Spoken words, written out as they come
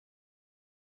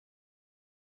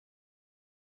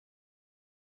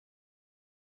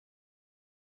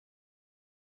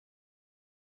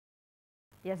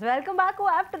S welcome back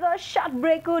after the short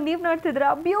break. ನೀವು ನೋಡ್ತಿದ್ರ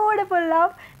beautiful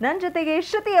love. ನನ್ನ ಜೊತೆಗೆ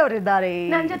ಶ್ರುತಿ ಅವರಿದ್ದಾರೆ,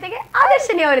 ನನ್ನ ಜೊತೆಗೆ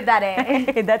ಆದರ್ಶಿನಿ ಅವರಿದ್ದಾರೆ.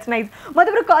 That's nice.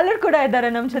 ಮತ್ತೊಬ್ರು ಕಾಲರ್ ಕೂಡ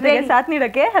ಇದ್ದಾರೆ ನಮ್ಮ ಜೊತೆಗೆ ಸಾಥ್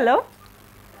ನೀಡಕ್ಕೆ. ಹಲೋ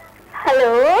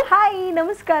ಹಲೋ, ಹಾಯ್,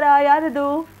 ನಮಸ್ಕಾರ. ಯಾರದು?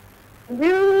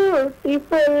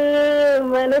 ಬ್ಯೂಟಿಫುಲ್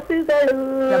ಮನಸ್ಸುಗಳು,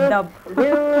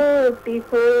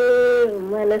 ಬ್ಯೂಟಿಫುಲ್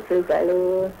ಮನಸ್ಸುಗಳು.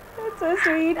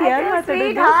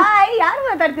 ಯಾರು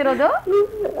ಮಾತಾಡ್ತಿರೋದು?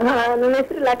 ನನ್ನ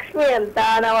ಹೆಸರು ಲಕ್ಷ್ಮಿ ಅಂತ.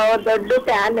 ನಾವು ಅವ್ರ ದೊಡ್ಡ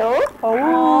fan.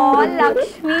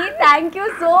 Lakshmi, thank you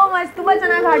so much. ತುಂಬಾ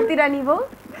ಚೆನ್ನಾಗಿ ಹಾಡ್ತೀರಾ ನೀವು.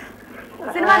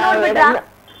 ಸಿನಿಮಾ ನೋಡ್ಬಿಟ್ರಾ?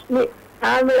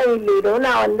 ಮೇಡಮ್ ಇಲ್ಲಿರು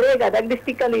ನಾವ್ ಅಂದ್ರೆ ಗದಗ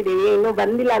ಡಿಸ್ಟಿಕ್ ಅಲ್ಲಿ ಇದೀವಿ. ಇನ್ನು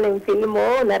ಬಂದಿಲ್ಲ ನಿಮ್ ಫಿಲ್ಮು.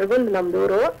 ನರಗುಂದ್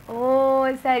ನಮ್ದೂರು. ಓ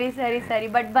ಸರಿ ಸರಿ ಸರಿ.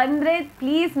 ಬಟ್ ಬಂದ್ರೆ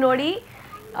ಪ್ಲೀಸ್ ನೋಡಿ.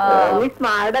 ಮಿಸ್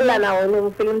ಮಾಡಲ್ಲ, ನಾವು ನಿಮ್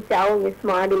ಫಿಲ್ಮ್ಸ್ ಯಾವ ಮಿಸ್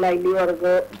ಮಾಡಿಲ್ಲ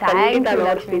ಇಲ್ಲಿವರೆಗೂ.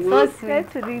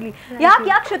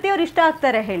 ಯಾಕೆ ಶ್ರುತಿ ಅವ್ರು ಇಷ್ಟ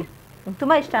ಆಗ್ತಾರೆ ಹೇಳಿ?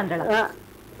 ತುಂಬಾ ಇಷ್ಟ ಅಂದಳ.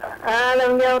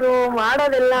 ನಮ್ಗೆ ಅವ್ರು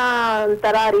ಮಾಡೋದೆಲ್ಲ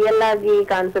ಒಂಥರ ರಿಯಲ್ ಆಗಿ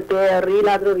ಕಾಣಿಸುತ್ತೆ. ರೀಲ್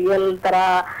ಆದ್ರೂ ರಿಯಲ್ ತರ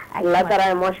ಎಲ್ಲಾ ತರ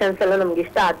ಎಮೋಷನ್ಸ್ ಎಲ್ಲ ನಮ್ಗೆ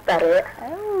ಇಷ್ಟ ಆಗ್ತಾರೆ.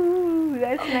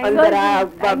 ಒಂಥರ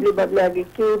ಬಬ್ಲಿ ಬಬ್ಲಿ ಆಗಿ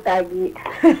ಕ್ಯೂಟ್ ಆಗಿ.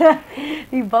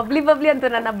 ಈ ಬಬ್ಲಿ ಬಬ್ಲಿ ಅಂತೂ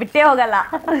ನನ್ನ ಬಿಟ್ಟೇ ಹೋಗಲ್ಲ.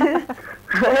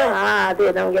 ಅದೇ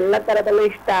ನಮ್ಗೆಲ್ಲಾ ತರದಲ್ಲೂ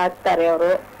ಇಷ್ಟ ಆಗ್ತಾರೆ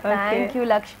ಅವರು. Thank you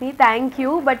Lakshmi, thank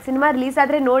you. But cinema release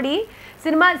ಆದ್ರೆ ನೋಡಿ.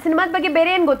 ಸಿನಿಮಾದ ಬಗ್ಗೆ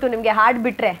ಬೇರೆ ಏನ್ ಗೊತ್ತು ನಿಮ್ಗೆ? ಹಾಡ್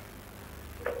ಬಿಟ್ರೆ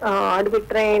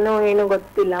ಬಿಟ್ರೆ ಏನು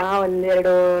ಗೊತ್ತಿಲ್ಲ.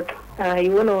 ಒಂದೆರಡು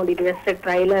ಇವು ನೋಡಿದ್ವಿ ಅಷ್ಟೇ,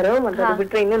 ಟ್ರೈಲರ್. ಮತ್ತೆ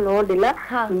ಬಿಟ್ರೆ ಇನ್ನು ನೋಡಿಲ್ಲ.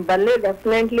 ಬಂದ್ರೆ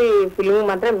ಡೆಫಿನೆಟ್ಲಿ ಫಿಲ್ಮ್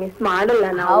ಮಾತ್ರ ಮಿಸ್ ಮಾಡಲ್ಲ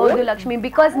ನಾವು. ಹೌದು ಲಕ್ಷ್ಮಿ,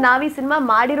 ಬಿಕಾಸ್ ನಾವ್ ಈ ಸಿನಿಮಾ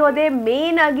ಮಾಡಿರೋದೇ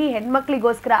ಮೇನ್ ಆಗಿ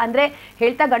ಹೆಣ್ಮಕ್ಳಿಗೋಸ್ಕರ. ಅಂದ್ರೆ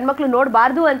ಹೇಳ್ತಾ ಗಂಡ್ಮಕ್ಳು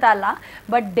ನೋಡ್ಬಾರ್ದು ಅಂತ ಅಲ್ಲ,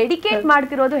 ಬಟ್ ಡೆಡಿಕೇಟ್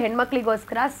ಮಾಡ್ತಿರೋದು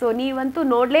ಹೆಣ್ಮಕ್ಳಿಗೋಸ್ಕರ. ಸೊ ನೀವಂತೂ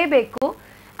ನೋಡ್ಲೇಬೇಕು.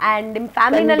 ಅಂಡ್ ನಿಮ್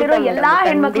ಫ್ಯಾಮಿಲಿನಲ್ಲಿರೋ ಎಲ್ಲಾ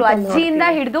ಹೆಣ್ಮಕ್ಳು, ಅಜ್ಜಿಯಿಂದ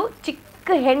ಹಿಡಿದು ಚಿಕ್ಕ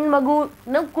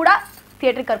ಹೆಣ್ಮಗುನ ಕೂಡ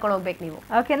ಥಿಯೇಟರ್ ಕರ್ಕೊಂಡು ಹೋಗ್ಬೇಕು ನೀವು.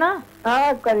 ಓಕೆನಾ?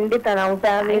 ಖಂಡಿತ. ನಾವು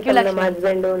ಫ್ಯಾಮಿಲಿ, ನಮ್ಮ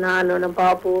ಹಸ್ಬೆಂಡ್, ನಾನು, ನಮ್ಮ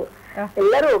ಪಾಪು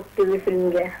ಎಲ್ಲರೂ ಹೋಗ್ತೀವಿ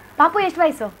ಫಿಲ್ಮ್ಗೆ. ಪಾಪು ಎಷ್ಟು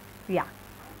ವಯಸ್ಸು? ಯಾ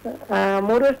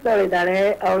 3 ವರ್ಷದವಳಿದ್ದಾಳೆ.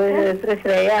 ಅವಳ ಹೆಸರು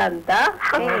ಶ್ರೇಯಾ ಅಂತ.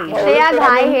 ಶ್ರೇಯಾಗೆ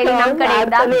ಹಾಯ್ ಹೇಳಿ ನಮ್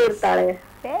ಕಡೆಯಿಂದ. ಇರ್ತಾಳೆ.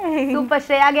 ಸೂಪರ್.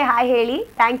 ಶ್ರೇಯಾಗೆ ಹಾಯ್ ಹೇಳಿ.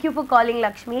 Thank you for calling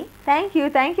Lakshmi. Thank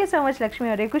you so much Lakshmi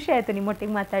ಅವರೇ. ಖುಷಿ ಆಯ್ತು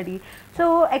ನಿಮ್ಮೊಟ್ಟಿಗೆ ಮಾತಾಡಿ. ಸೊ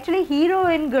ಆಕ್ಚುಲಿ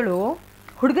ಹೀರೋಯಿನ್ಗಳು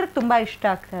ಹುಡುಗರಿಗೆ ತುಂಬಾ ಇಷ್ಟ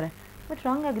ಆಗ್ತಾರೆ. ಬಟ್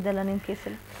ರಾಂಗ್ ಆಗಿದಲ್ಲ ನಿಮ್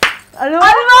ಕೇಸಲ್ಲಿ ಅಲ್ವಾ?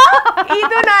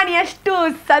 ಇದು ನಾನು ಎಷ್ಟು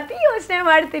ಸತಿ ಯೋಚನೆ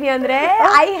ಮಾಡ್ತೀನಿ ಅಂದ್ರೆ,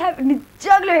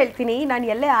 ನಿಜಾಗ್ಲೂ ಹೇಳ್ತೀನಿ, ನಾನು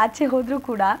ಎಲ್ಲೇ ಆಚೆ ಹೋದ್ರು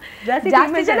ಕೂಡ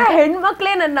ಜಾಸ್ತಿ ಜನ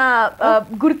ಹೆಣ್ಮಕ್ಳೇ ನನ್ನ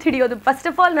ಗುರ್ತಿಡಿಯೋದು. ಫಸ್ಟ್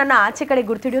ಆಫ್ ಆಲ್ ನನ್ನ ಆಚೆ ಕಡೆ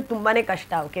ಗುರ್ತಿಡಿಯೋದು ತುಂಬಾನೇ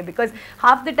ಕಷ್ಟ. Okay, because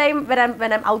half the time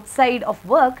when I'm outside of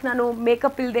work ನಾನು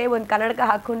ಮೇಕಪ್ ಇಲ್ಲದೆ ಒಂದು ಕನ್ನಡಕ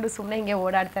ಹಾಕೊಂಡು ಸುಮ್ಮನೆ ಹಿಂಗೆ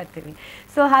ಓಡಾಡ್ತಾ ಇರ್ತೀನಿ.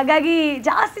 ಸೊ ಹಾಗಾಗಿ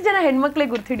ಜಾಸ್ತಿ ಜನ ಹೆಣ್ಮಕ್ಳೇ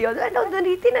ಗುರ್ತಿಡಿಯೋದು. ಆ್ಯಂಡ್ ಒಂದು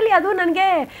ರೀತಿನಲ್ಲಿ ಅದು ನನಗೆ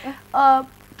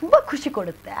ತುಂಬ ಖುಷಿ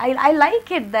ಕೊಡುತ್ತೆ. I like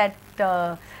it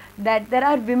that there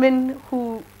are women who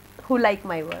like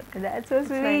my work. That's so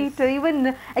sweet. Nice. Even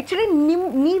actually ನೀವು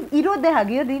ಇರೋದೇ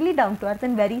ಹಾಗೆ. You're really down to earth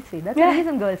and very sweet. That's the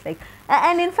reason girls like.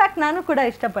 And in fact ನಾನು ಕೂಡ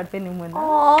ಇಷ್ಟಪಡ್ತೀನಿ ನಿಮ್ಮನ್ನ.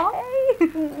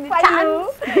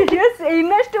 Yes,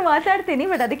 ಇನ್ನಷ್ಟು ಮಾತಾಡ್ತೀನಿ.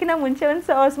 But ಅದಕ್ಕಿಂತ ಮುಂಚೆ ಒಂದು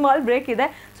ಸ್ಮಾಲ್ ಬ್ರೇಕ್ ಇದೆ.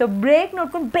 ಸೊ ಬ್ರೇಕ್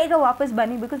ನೋಡ್ಕೊಂಡು ಬೇಗ ವಾಪಸ್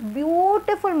ಬನ್ನಿ. ಬಿಕಾಸ್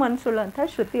ಬ್ಯೂಟಿಫುಲ್ ಮನ್ಸುಳು ಅಂತ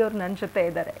ಶ್ರುತಿ ಅವ್ರು ನನ್ನ ಜೊತೆ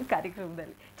ಇದ್ದಾರೆ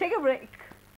ಕಾರ್ಯಕ್ರಮದಲ್ಲಿ. Take a break.